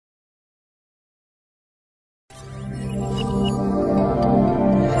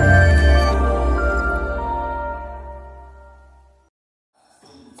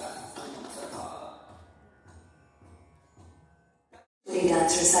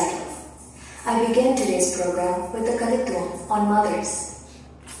recital. I begin today's program with the kathak on mothers.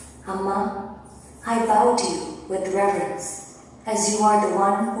 Amma, I bow to you with reverence, as you are the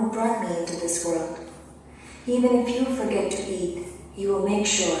one who brought me into this world. Even if you forget to eat, you will make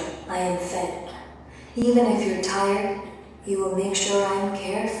sure I am fed. Even if you're tired, you will make sure I am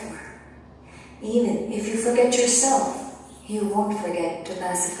cared for. Even if you forget yourself, you won't forget to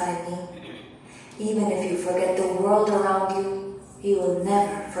pacify me. Even if you forget the world around you, you will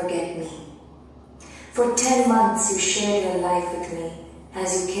never forget me. For 10 months you shared your life with me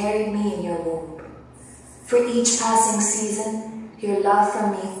as you carried me in your womb. For each passing season, your love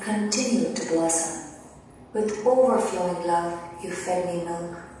for me continued to blossom. With overflowing love, you fed me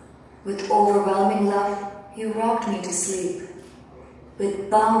milk. With overwhelming love, you rocked me to sleep.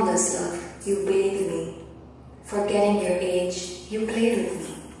 With boundless love, you bathed me. Forgetting your age, you played with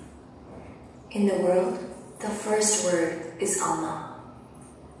me. In the world, the first word is Amma.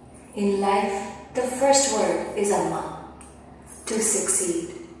 In life, the first word is Amma. To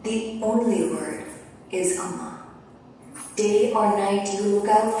succeed, the only word is Amma. Day or night you look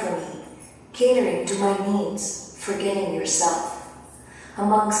out for me, catering to my needs, forgetting yourself.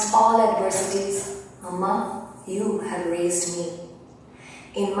 Amongst all adversities, Amma, you have raised me.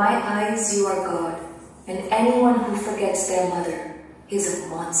 In my eyes you are God, and anyone who forgets their mother is a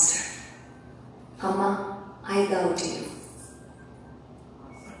monster. Amma, I bow to you.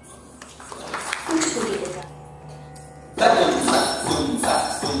 Kuchipudidancer.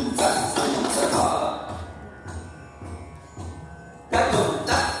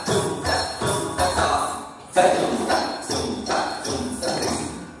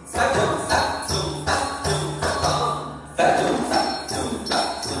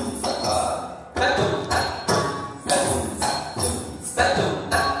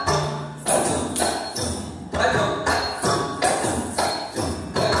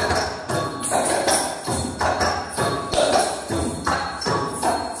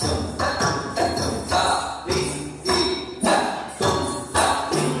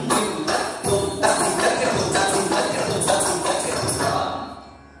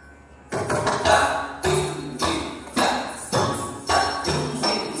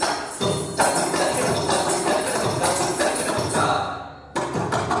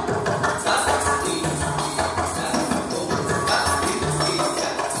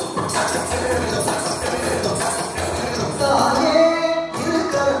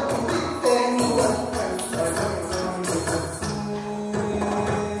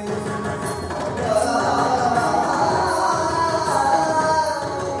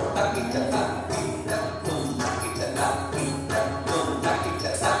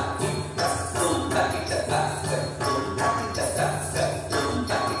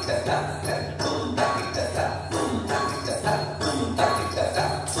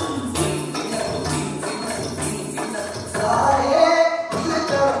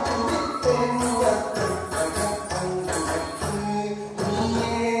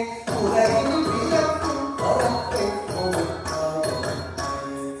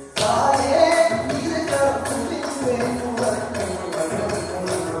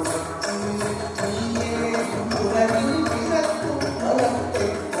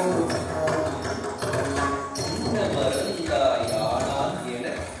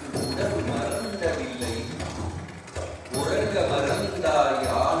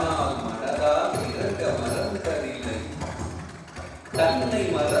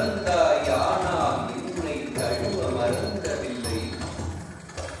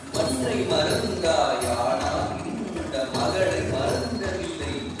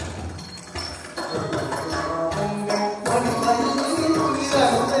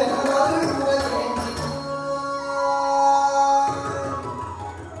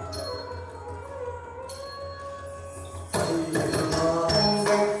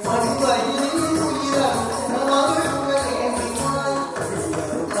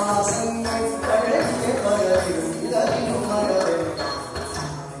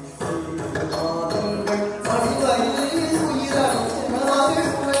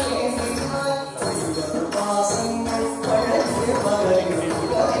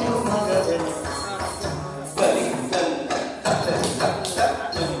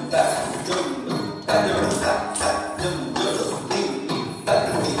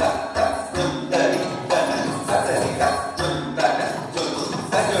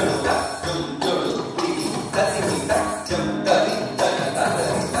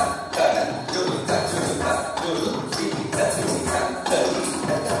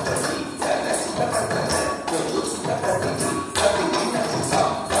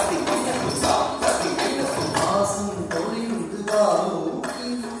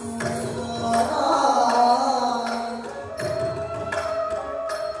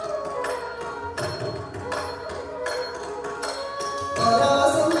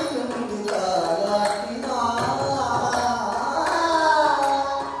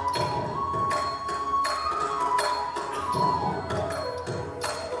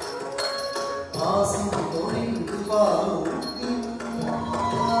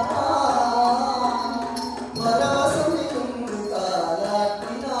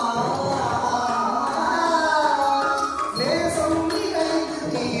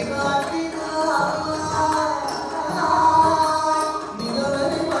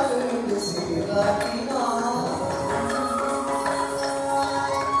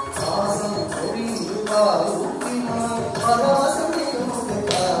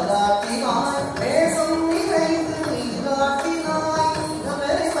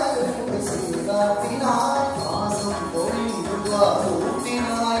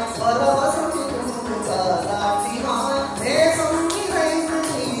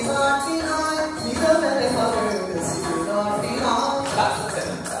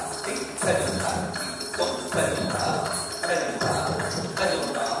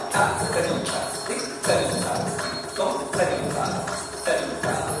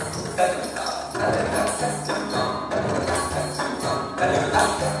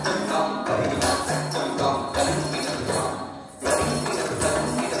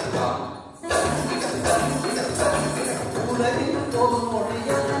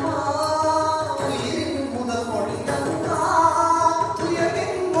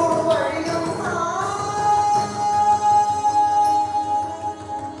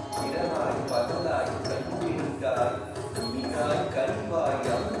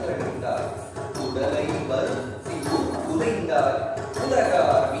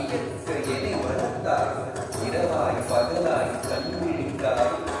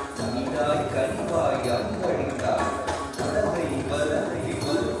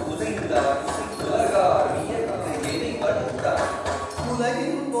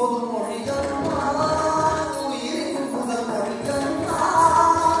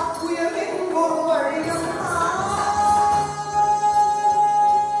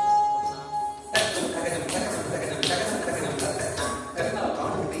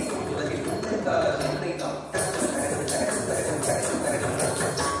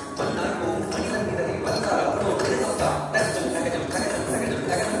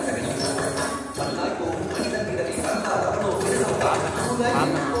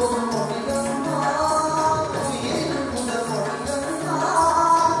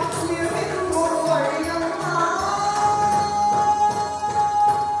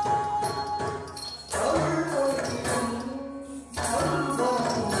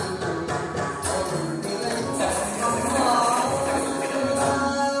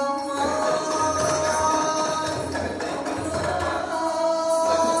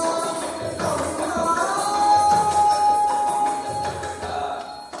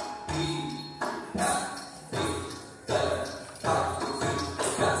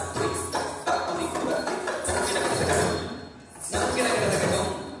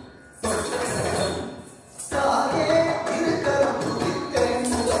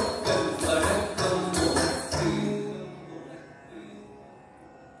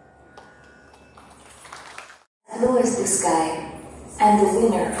 Lowers the sky, and the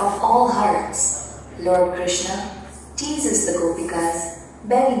winner of all hearts, Lord Krishna, teases the gopikas,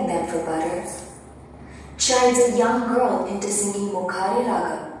 begging them for butter, chides a young girl into singing Mukhari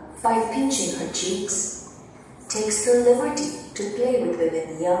Raga by pinching her cheeks, takes the liberty to play with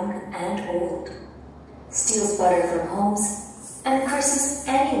women young and old, steals butter from homes, and curses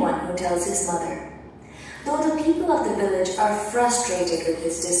anyone who tells his mother. Though the people of the village are frustrated with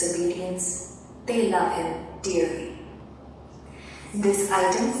his disobedience, they love him dearly. This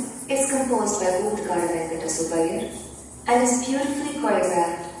item is composed by Utkara Venkata Subayar and is beautifully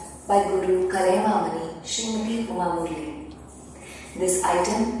choreographed by Guru Kalaimamani Srimati Uma Murli. This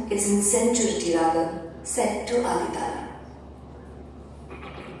item is in Senchuriti Ragam set to Aditala.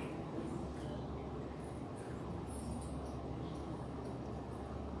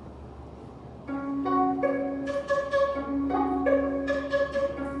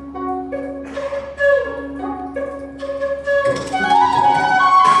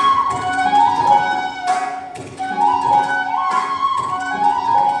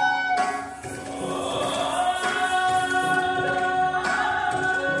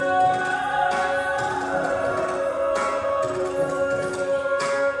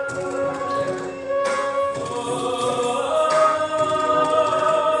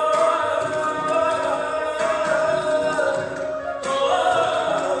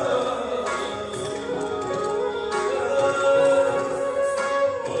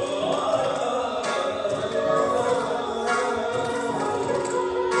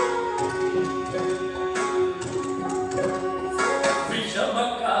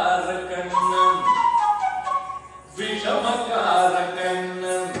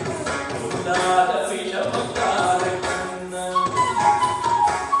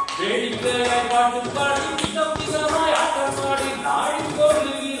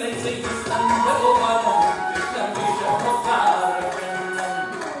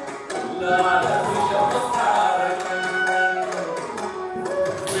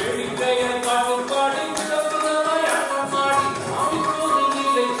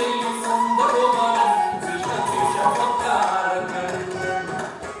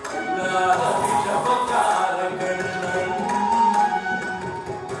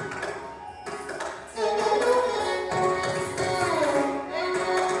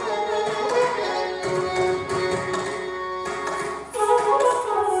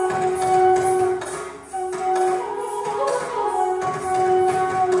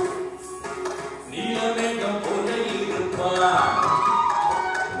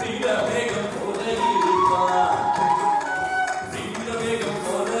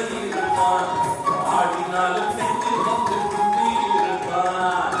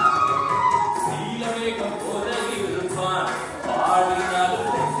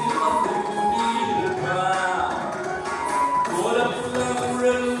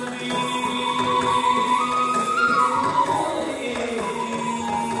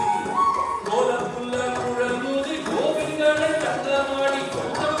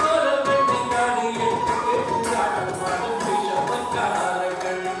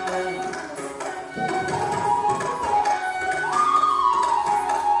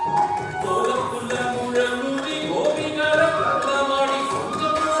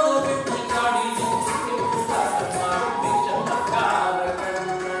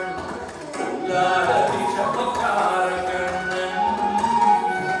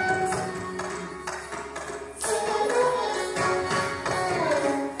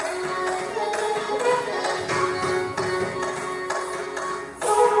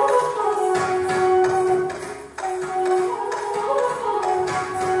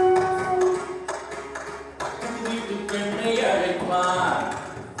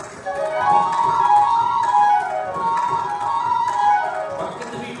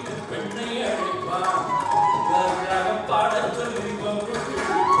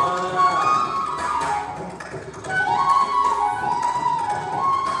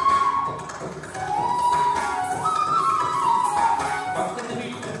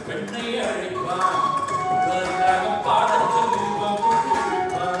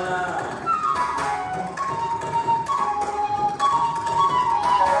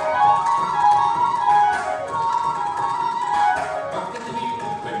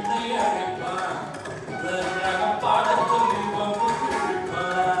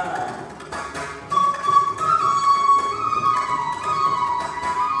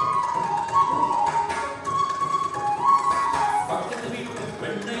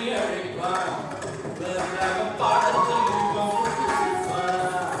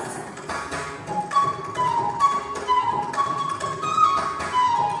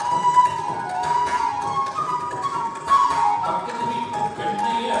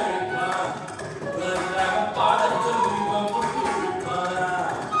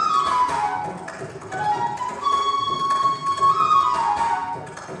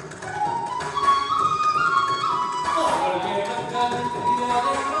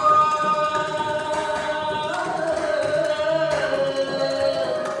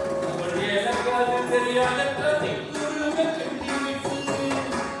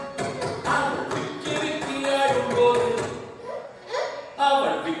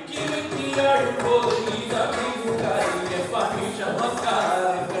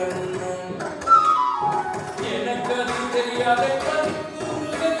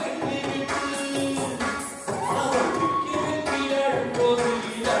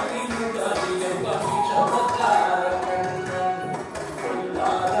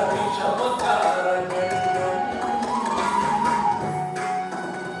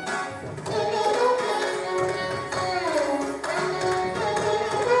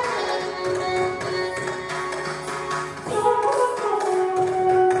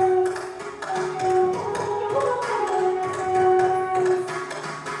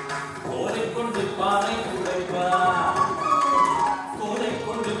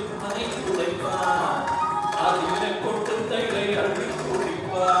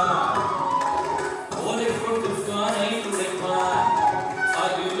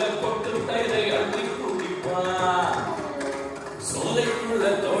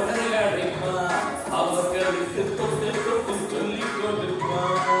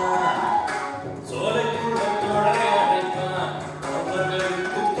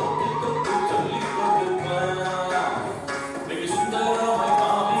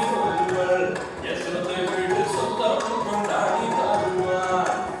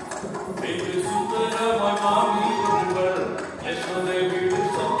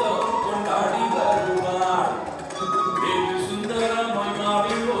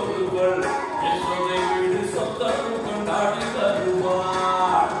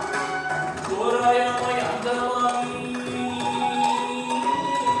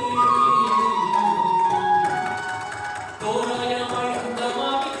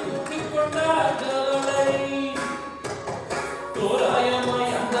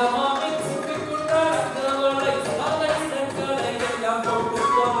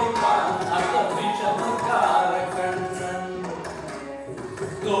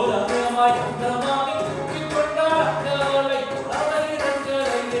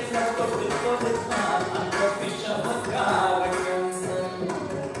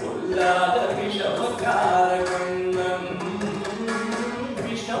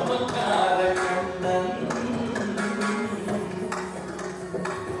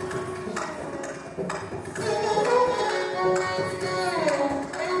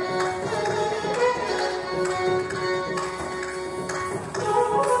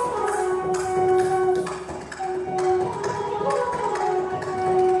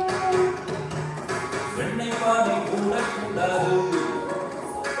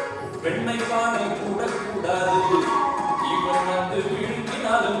 பெண்ணை பானை கூட கூடாது, இவன் வந்து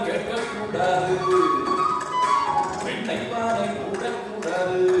விழுங்கினாலும் கேட்க கூடாது. பெண்ணை பானை கூட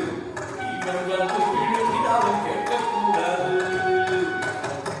கூடாது, இவன் வந்து விழுங்கினாலும் கேட்க கூடாது.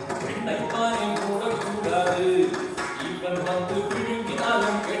 பெண்ணை பானை கூட கூடாது, இவன் வந்து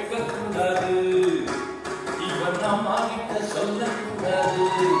விழுங்கினாலும் கேட்க கூடாது. இவன் அம்மா கிட்ட சொல்லக்கூடாது,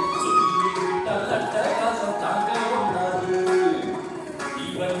 சொல்லிவிட்டால் அட்டகாசம் தாங்க ஒண்ணாது.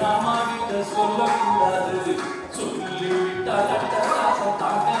 இவன் அம்மா கிட்ட சொல்லக்கூடாது, சொல்லிவிட்டால் அட்டகாசம்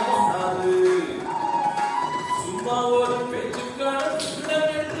தாங்க ஒண்ணாது. சும்மா ஒரு பேச்சுக்கான திருடன்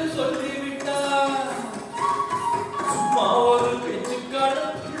என்று சொல்லிவிட்டார், சும்மா ஒரு பேச்சுக்கான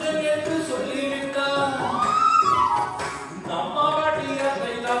திருடன் என்று சொல்லிவிட்டார். அம்மா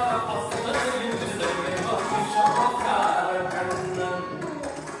வாட்டியதை தாத்தா பசுமத்தில் திருடனை விஷமக்கார கண்ணன்.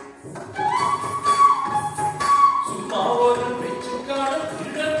 சும்மா ஒரு பேச்சுக்கான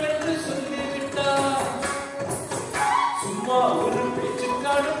திருடன் என்று சொல்லிவிட்டார், சும்மா ஒரு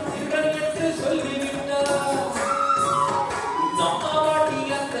பேச்சுக்கான திருடன் என்று சொல்லிவிட்டார். அம்மா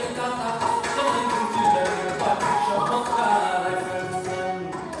வாட்டியதை தாத்தா பசுமத்தில் திருடனை விஷமக்கார கண்ணன்.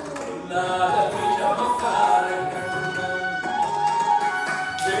 இல்லாத விஷமக்கார கண்ணன்.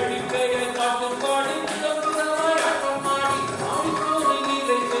 வேடிக்கையை காட்டுப்பாடி விதவிதமாய் ஆட்டமாடி ஆடித்தோரை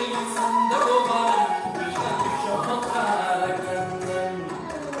நீரை செய்யும் அந்த கோபாலன் விஷமக்கார கண்ணன்.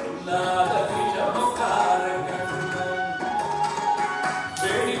 இல்லாத விஷமக்கார கண்ணன்.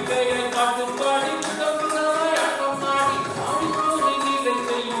 வேடிக்கையை காட்டுப்பாடி விதவிதமாய் ஆட்டமாடி ஆடித்தோரை நீரை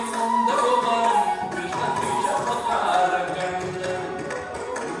செய்யும் அந்த கோபாலன் விஷமக்கார கண்ணன்.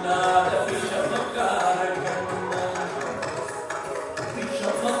 இல்லாத விஷமக்கார கண்ணன்.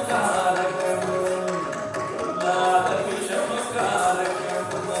 விஷமக்கார கண்ணன். இல்லாத விஷமக்கார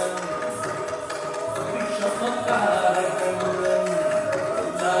கண்ணன். விஷமக்கார கண்ணன்.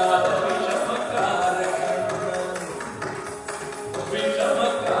 இல்லாத விஷமக்கார கண்ணன்.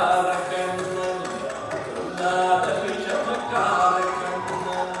 விஷமக்கார கண்ணன். இல்லாத விஷமக்கார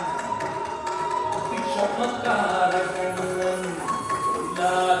கண்ணன். விஷமக்கார கண்ணன்.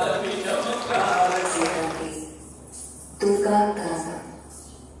 இல்லாத விஷமக்கார கண்ணன். Durga Tara.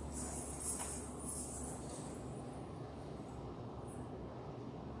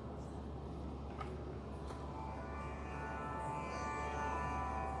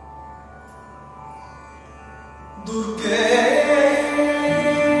 दुर्गे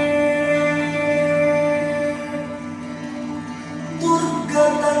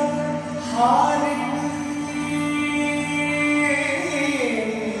दुर्गत हारिणी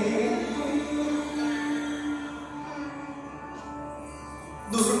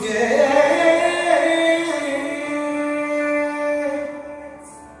दुर्गे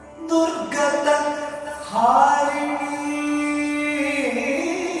दुर्गत हारिणी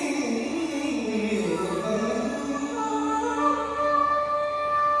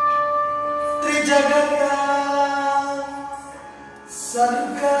त्रिजगत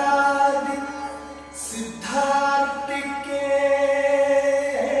सर्गादि सिद्धार्थिके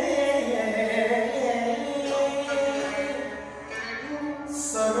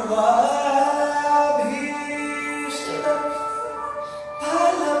सर्वाभीष्ट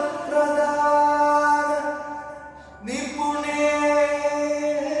फलप्रदान निपुणे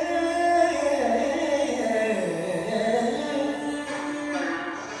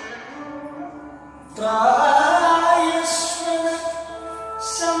त्रायश्वन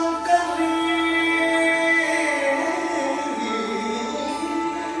शंकरी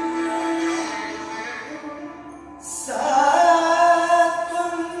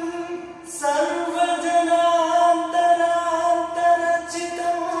सात्वं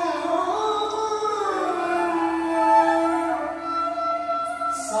सर्वजनान्तरान्तरचितं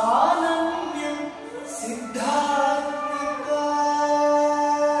सानम्यं सिद्धात्मिका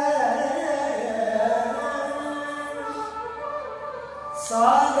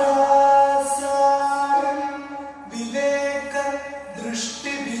सारासारं विवेक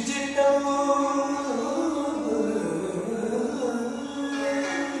दृष्टि विजितौ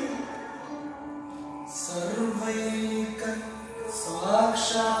सर्वैक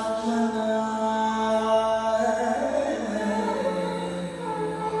साक्षात्मना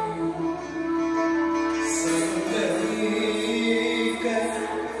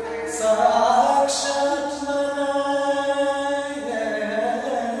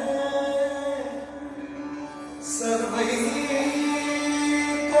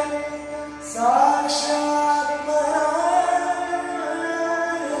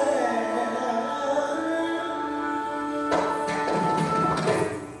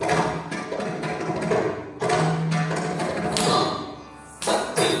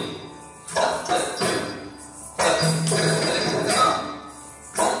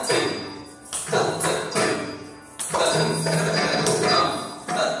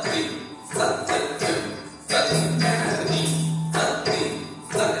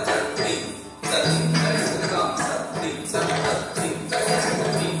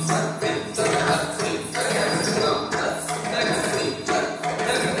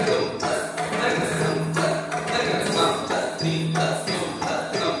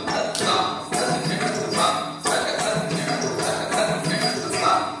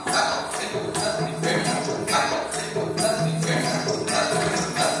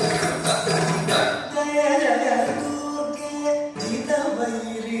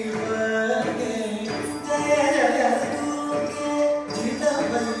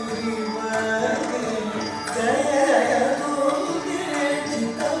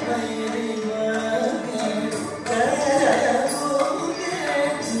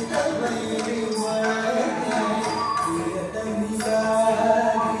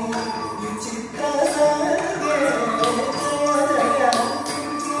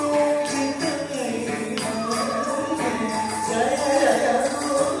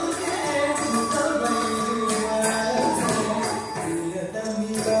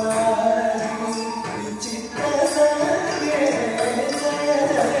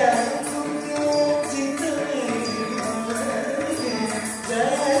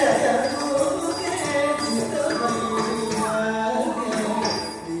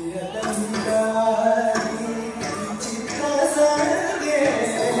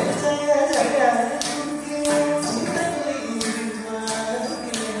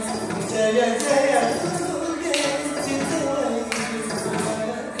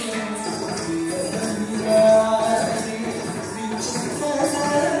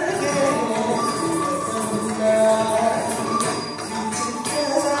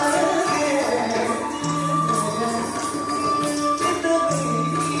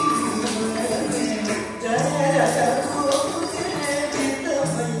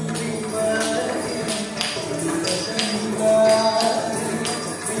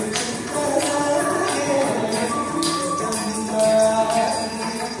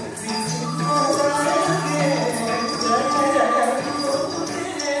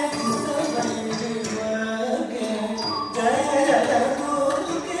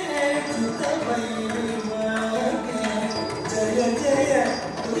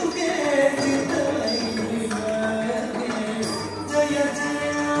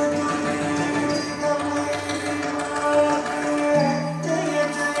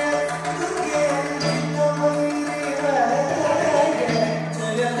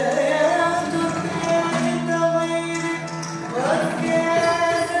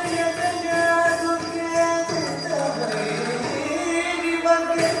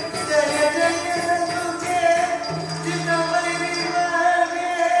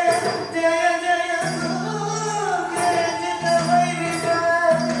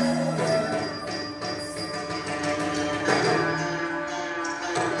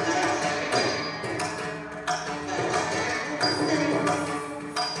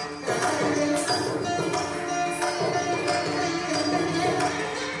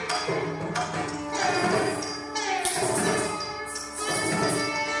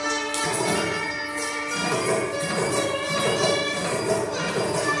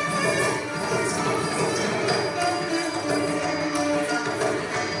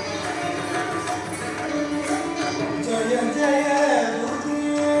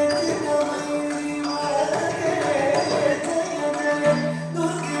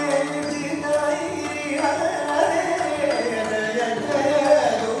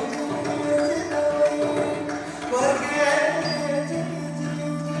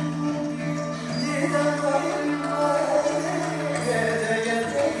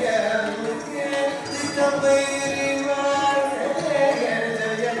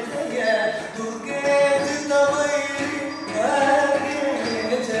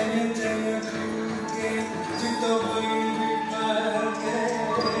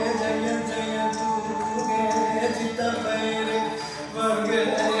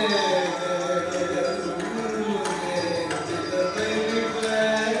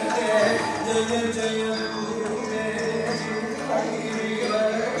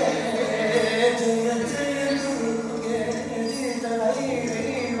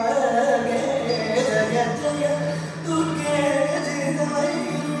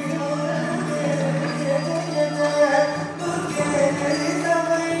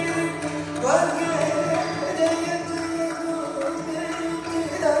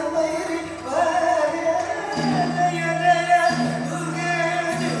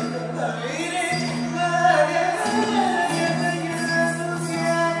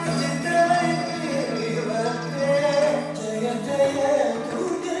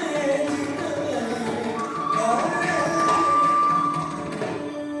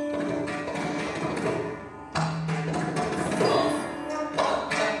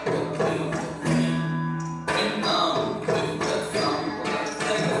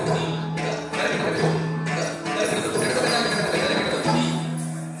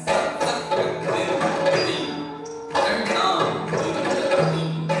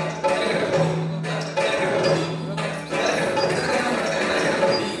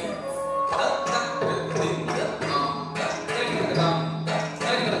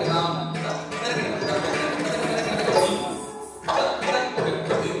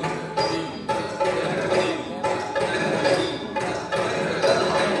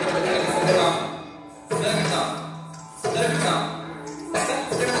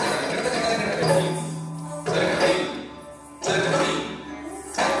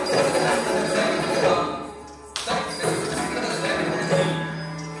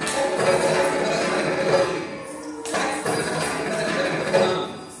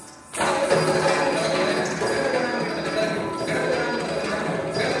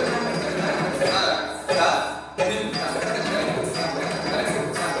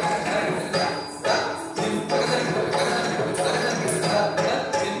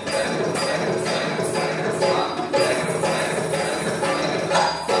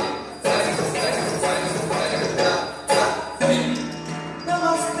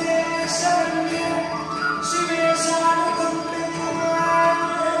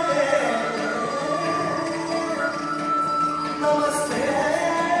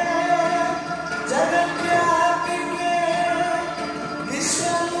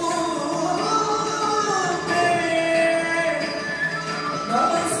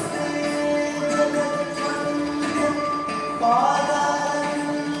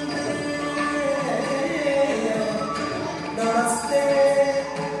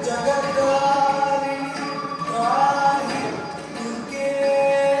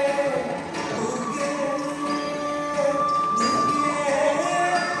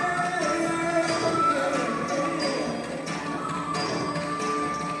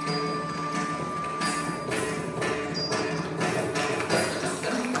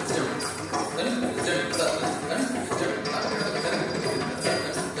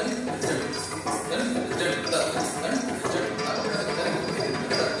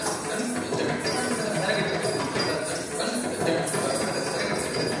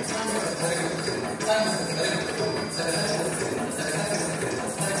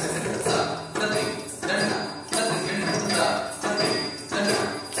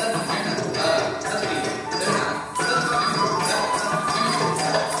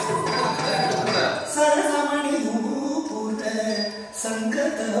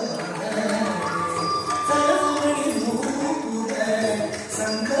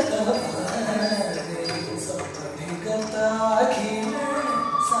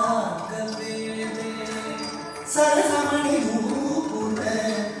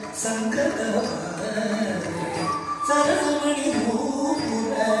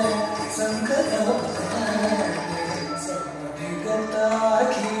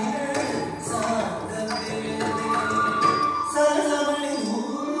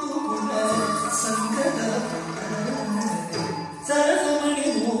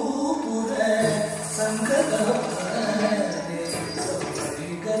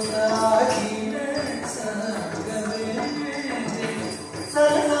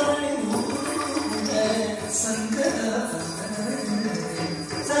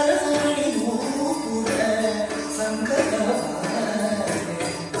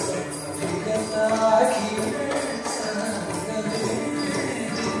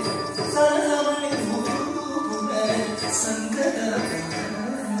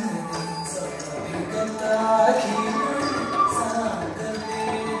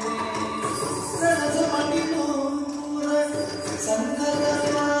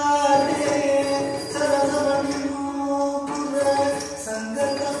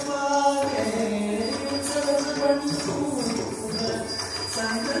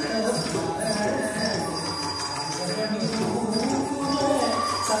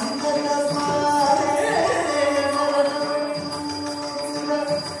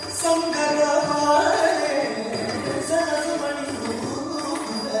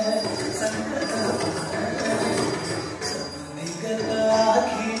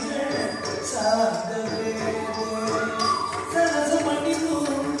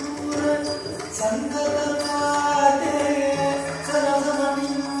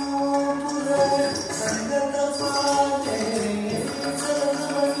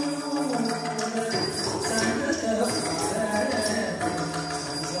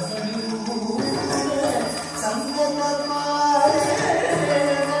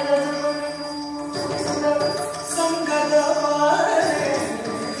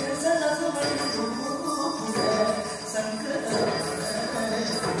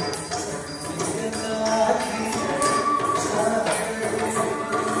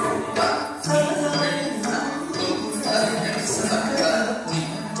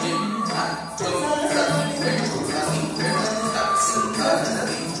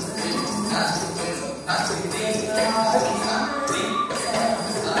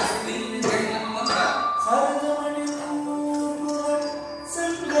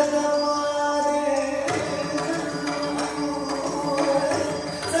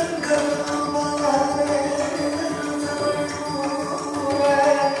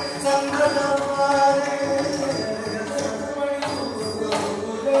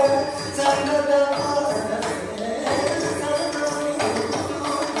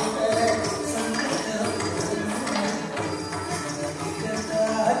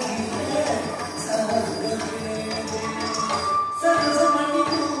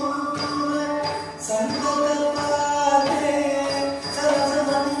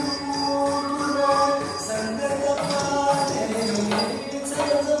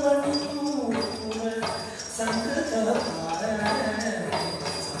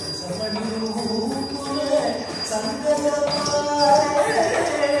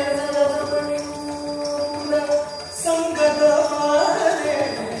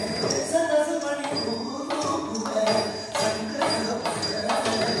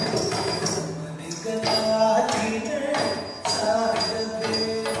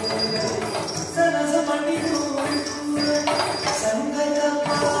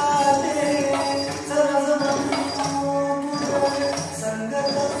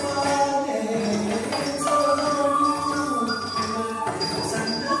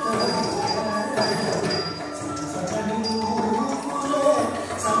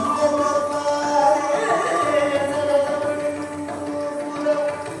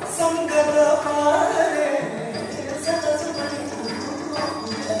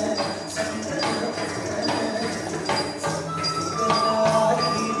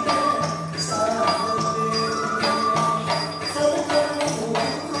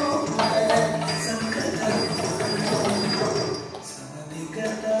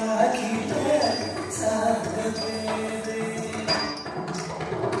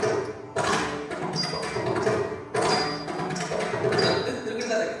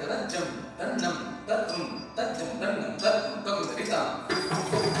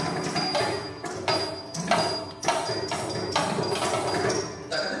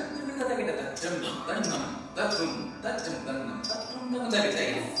tatrum tatrum tannam tatrum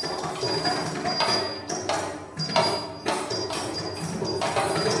nrityati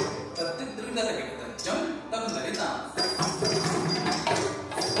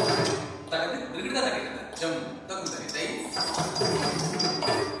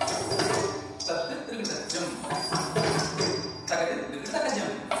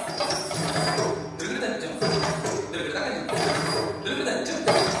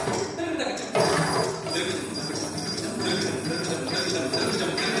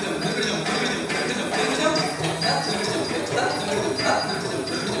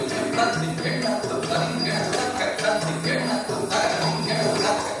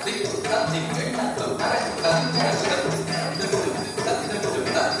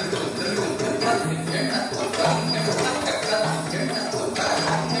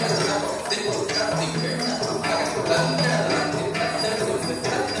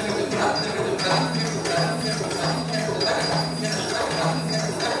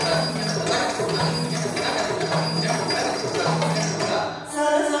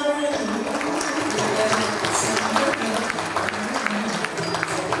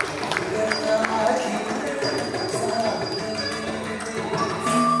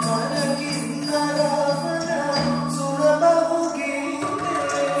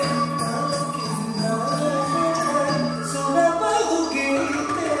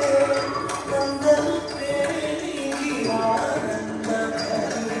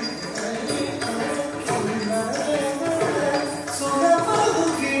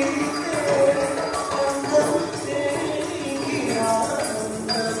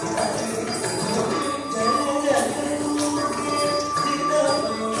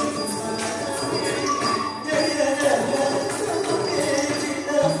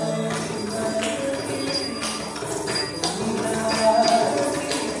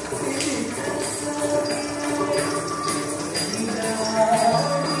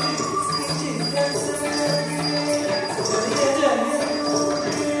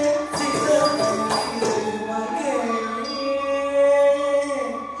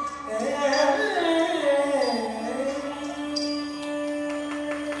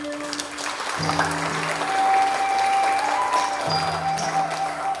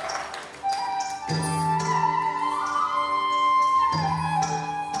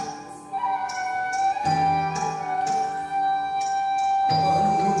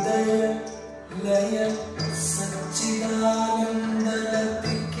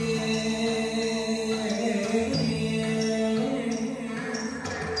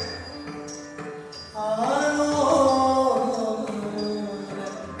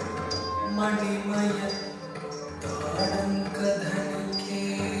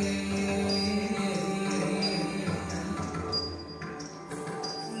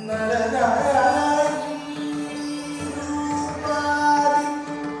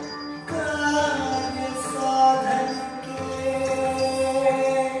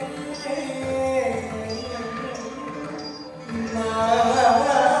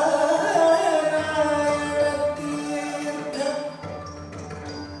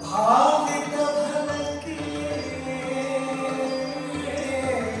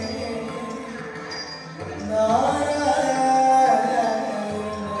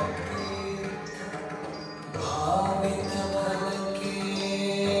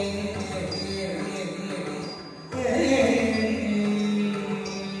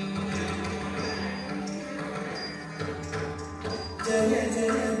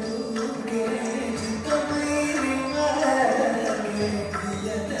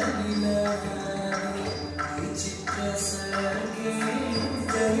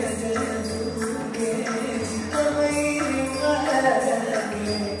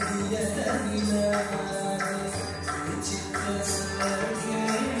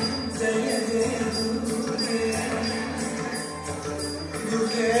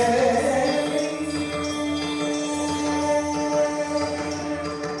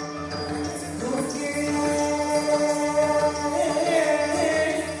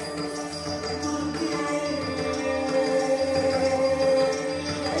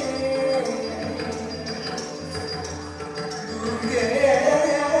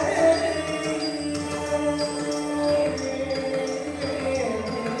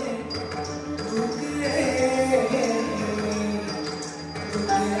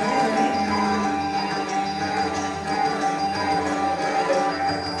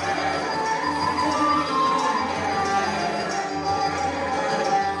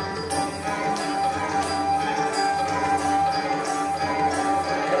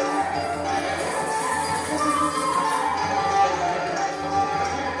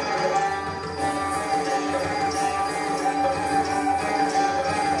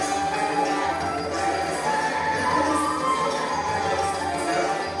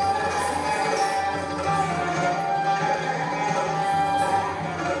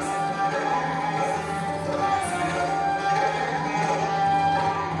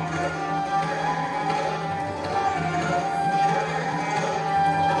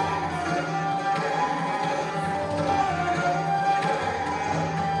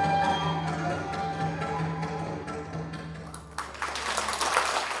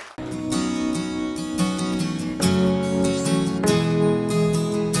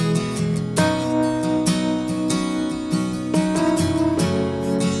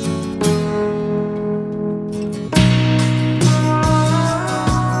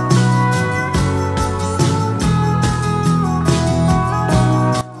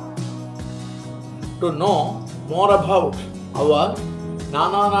about our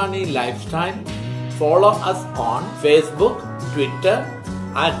Nana Nani lifestyle, follow us on Facebook, Twitter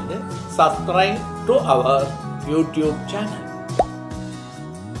and subscribe to our YouTube channel.